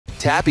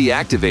Tappy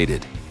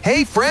activated.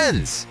 Hey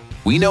friends!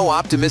 We know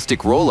optimistic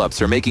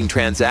rollups are making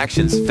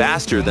transactions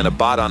faster than a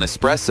bot on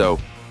espresso,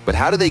 but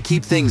how do they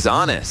keep things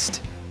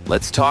honest?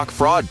 Let's talk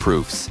fraud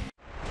proofs.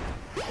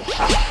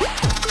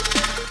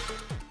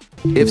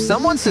 If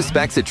someone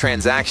suspects a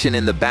transaction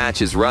in the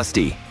batch is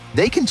rusty,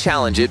 they can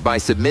challenge it by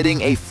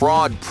submitting a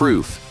fraud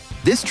proof.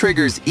 This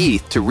triggers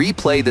ETH to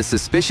replay the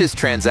suspicious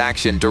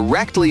transaction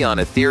directly on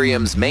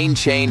Ethereum's main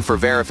chain for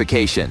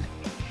verification.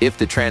 If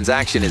the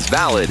transaction is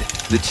valid,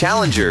 the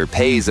challenger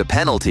pays a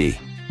penalty.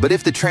 But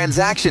if the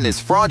transaction is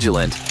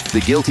fraudulent,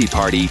 the guilty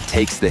party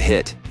takes the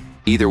hit.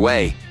 Either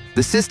way,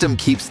 the system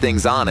keeps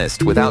things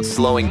honest without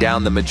slowing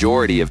down the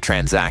majority of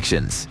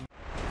transactions.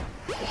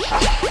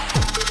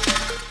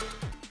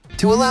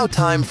 To allow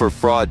time for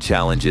fraud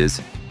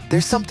challenges,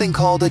 there's something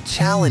called a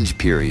challenge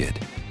period,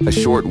 a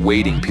short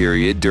waiting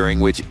period during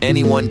which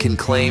anyone can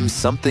claim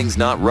something's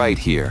not right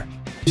here.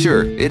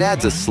 Sure, it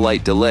adds a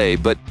slight delay,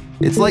 but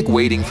it's like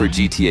waiting for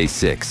GTA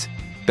 6.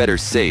 Better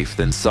safe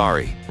than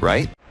sorry,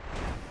 right?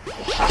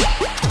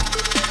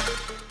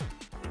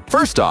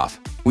 First off,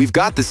 we've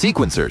got the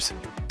sequencers.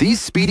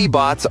 These speedy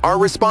bots are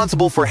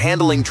responsible for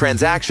handling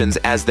transactions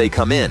as they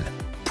come in,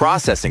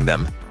 processing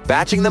them,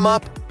 batching them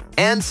up,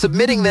 and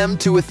submitting them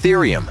to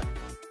Ethereum.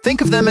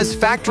 Think of them as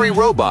factory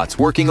robots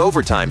working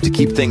overtime to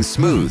keep things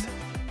smooth.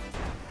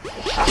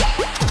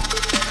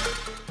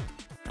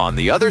 On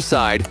the other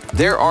side,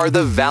 there are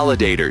the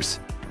validators.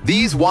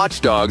 These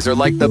watchdogs are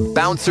like the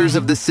bouncers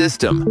of the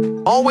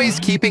system, always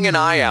keeping an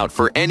eye out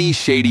for any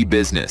shady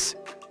business.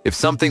 If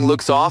something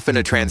looks off in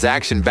a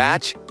transaction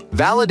batch,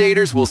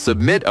 validators will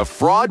submit a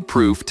fraud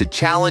proof to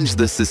challenge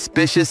the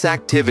suspicious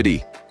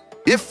activity.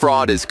 If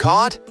fraud is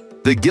caught,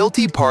 the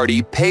guilty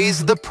party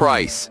pays the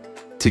price.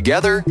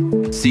 Together,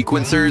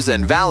 sequencers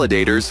and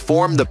validators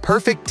form the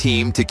perfect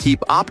team to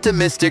keep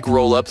optimistic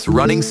rollups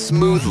running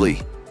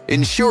smoothly,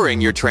 ensuring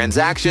your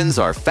transactions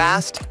are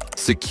fast,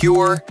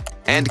 secure,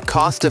 and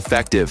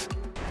cost-effective.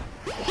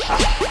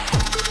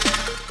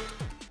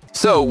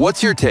 So,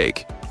 what's your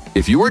take?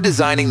 If you were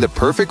designing the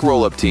perfect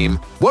rollup team,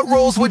 what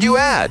roles would you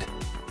add?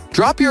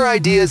 Drop your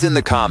ideas in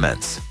the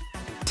comments.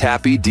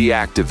 Tappy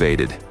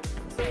deactivated.